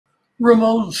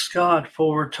Ramon Scott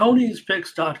for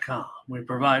Tony'sPicks.com. We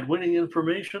provide winning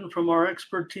information from our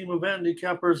expert team of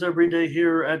handicappers every day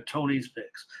here at Tony's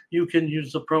Picks. You can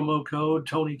use the promo code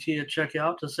TonyT at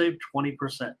checkout to save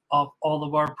 20% off all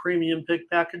of our premium pick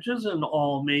packages in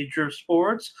all major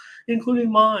sports, including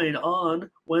mine on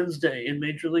Wednesday in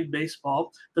Major League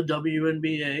Baseball, the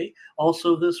WNBA.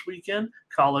 Also this weekend,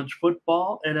 college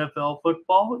football, NFL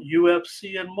football,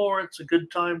 UFC, and more. It's a good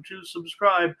time to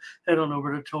subscribe. Head on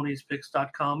over to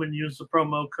Tony'sPicks.com and use the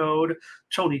promo code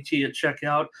TonyT at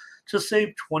checkout to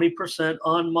save 20%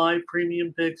 on my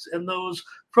premium picks and those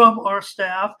from our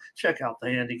staff. Check out the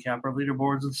handicapper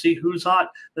leaderboards and see who's hot.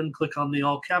 Then click on the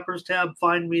All Cappers tab,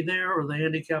 find me there or the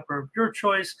handicapper of your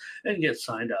choice, and get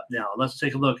signed up. Now, let's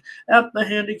take a look at the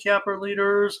handicapper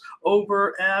leaders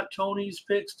over at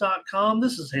Tony'sPicks.com.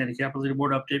 This is handicapper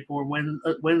leaderboard update for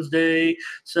Wednesday,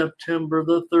 September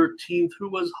the 13th. Who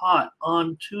was hot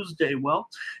on Tuesday? Well,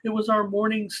 it was our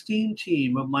morning steam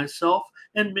team of myself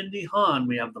and Mindy Hahn.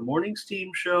 We have the morning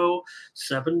steam show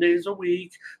 7 days a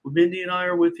week. Mindy and I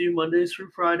are with you Mondays through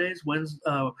Fridays,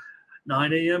 Wednesday,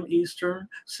 9 a.m. Eastern,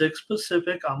 6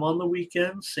 Pacific. I'm on the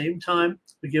weekends, same time.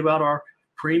 We give out our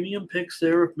premium picks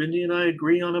there. If Mindy and I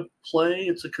agree on a play,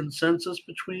 it's a consensus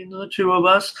between the two of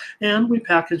us, and we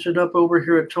package it up over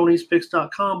here at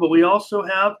Tony'sPicks.com. But we also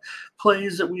have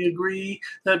plays that we agree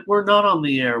that we're not on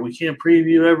the air. We can't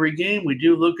preview every game. We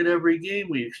do look at every game.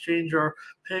 We exchange our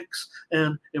picks,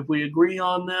 and if we agree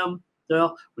on them,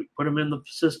 well, we put them in the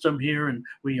system here, and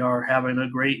we are having a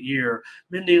great year.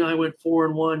 Mindy and I went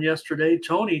 4-1 yesterday.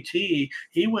 Tony T,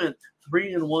 he went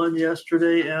 3-1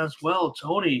 yesterday as well.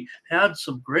 Tony had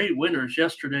some great winners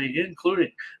yesterday,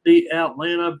 including the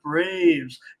Atlanta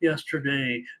Braves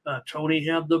yesterday. Tony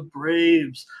had the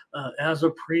Braves as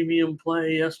a premium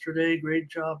play yesterday. Great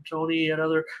job, Tony. He had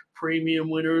other premium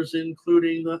winners,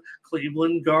 including the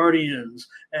Cleveland Guardians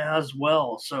as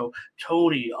well. So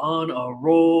Tony on a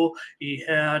roll. He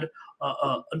had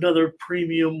another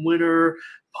premium winner,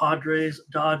 Padres,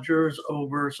 Dodgers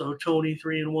over. So Tony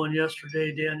 3-1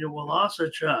 yesterday. Daniel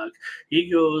Walasachuk, he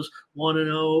goes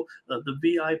 1-0. The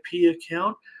VIP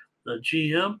account, the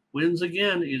GM, wins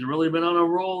again. He's really been on a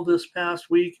roll this past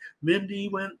week. Mindy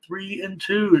went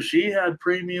 3-2. She had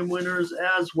premium winners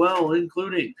as well,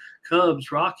 including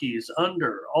Cubs, Rockies,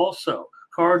 under. Also,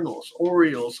 Cardinals,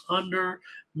 Orioles, under.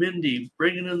 Mindy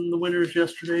bringing in the winners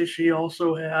yesterday. She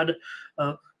also had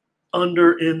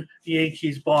under in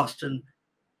Yankees-Boston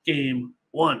Game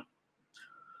 1.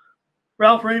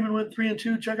 Ralph Raymond went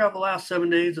 3-2. Check out the last 7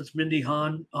 days. It's Mindy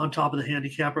Hahn on top of the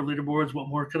handicapper leaderboards. What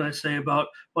more can I say about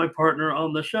my partner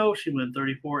on the show? She went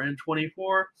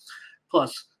 34-24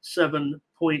 plus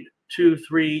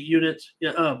 7.23 units.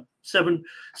 Seven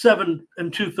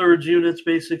and 2/3 units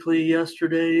basically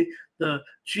yesterday. The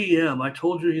GM, I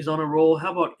told you he's on a roll.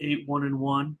 How about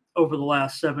 8-1-1 over the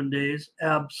last 7 days?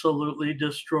 Absolutely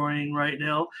destroying right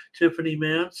now. Tiffany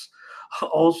Mance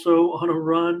also on a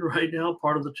run right now,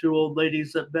 part of the two old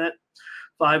ladies that bet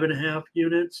 5.5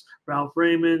 units. Ralph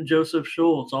Raymond, Joseph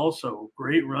Schultz, also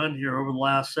great run here over the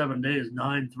last 7 days,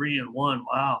 9-3-1.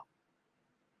 Wow.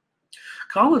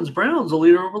 Collins Brown's the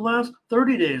leader over the last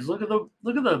 30 days. Look at the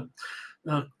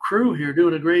crew here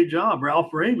doing a great job.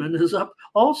 Ralph Raymond is up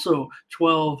also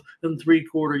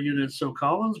 12.75 units. So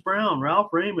Collins Brown,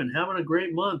 Ralph Raymond having a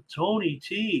great month. Tony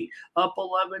T up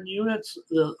 11 units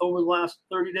over the last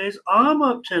 30 days. I'm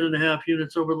up 10.5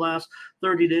 units over the last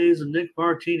 30 days, and Nick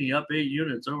Martini up 8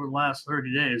 units over the last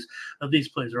 30 days. These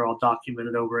plays are all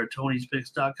documented over at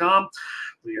Tony'sPicks.com.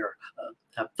 We are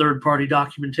have third-party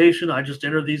documentation. I just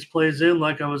enter these plays in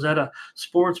like I was at a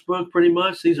sports book pretty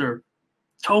much. These are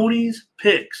Tony's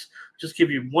picks. Just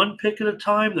give you one pick at a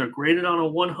time. They're graded on a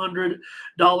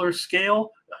 $100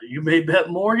 scale. You may bet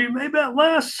more, you may bet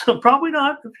less. Probably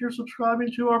not if you're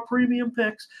subscribing to our premium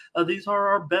picks. These are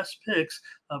our best picks,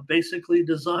 basically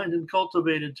designed and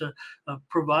cultivated to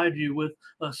provide you with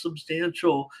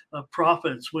substantial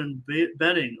profits when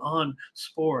betting on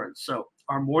sports. So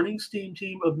our morning steam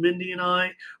team of Mindy and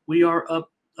I, we are up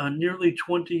nearly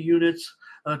 20 units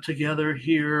together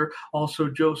here. Also,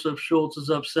 Joseph Schultz is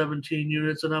up 17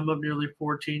 units, and I'm up nearly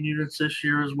 14 units this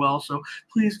year as well. So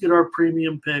please get our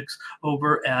premium picks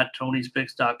over at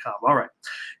Tony'sPicks.com. All right.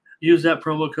 Use that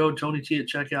promo code TonyT at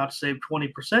checkout to save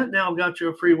 20%. Now I've got you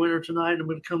a free winner tonight. I'm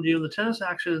going to come to you in the tennis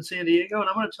action in San Diego, and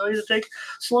I'm going to tell you to take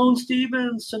Sloane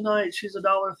Stephens tonight. She's a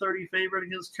 $1.30 favorite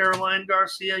against Caroline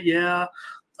Garcia. Yeah,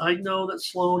 I know that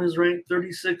Sloane is ranked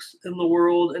 36th in the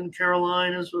world, and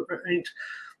Caroline is ranked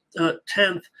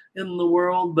 10th in the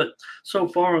world, but so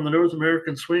far on the North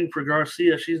American swing for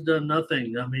Garcia, she's done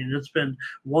nothing. I mean, it's been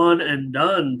one and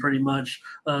done pretty much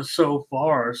so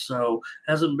far, so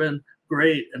hasn't been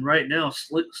great. And right now,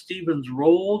 Stevens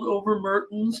rolled over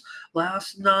Mertens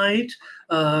last night.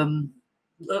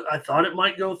 I thought it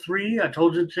might go 3. I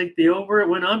told you to take the over. It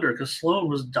went under because Sloan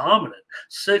was dominant.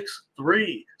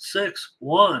 6-3,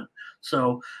 6-1.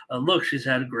 So look, she's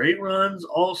had great runs.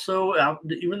 Also,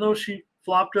 even though she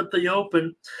flopped at the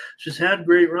Open, she's had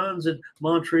great runs in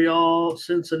Montreal,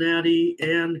 Cincinnati,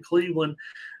 and Cleveland.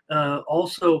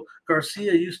 Also,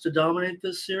 Garcia used to dominate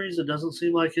this series. It doesn't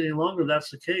seem like any longer that's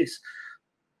the case.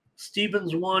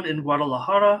 Stevens won in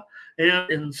Guadalajara and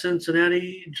in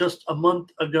Cincinnati just a month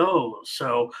ago.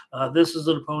 So this is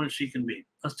an opponent she can beat.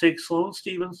 Let's take Sloane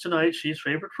Stevens tonight. She's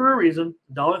favored for a reason,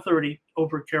 $1.30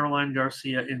 over Caroline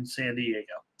Garcia in San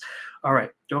Diego. All right,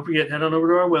 don't forget, head on over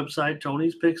to our website,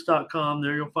 tonyspicks.com.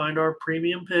 There you'll find our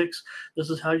premium picks.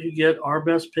 This is how you get our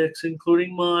best picks,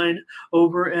 including mine,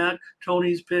 over at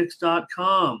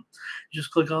tonyspicks.com.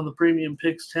 Just click on the premium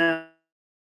picks tab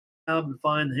and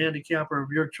find the handicapper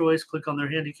of your choice. Click on their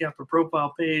handicapper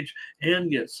profile page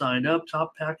and get signed up.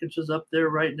 Top packages up there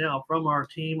right now from our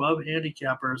team of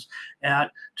handicappers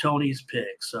at Tony's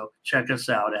Picks. So check us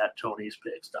out at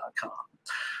tonyspicks.com.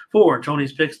 For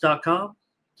tonyspicks.com,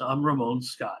 I'm Ramon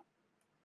Scott.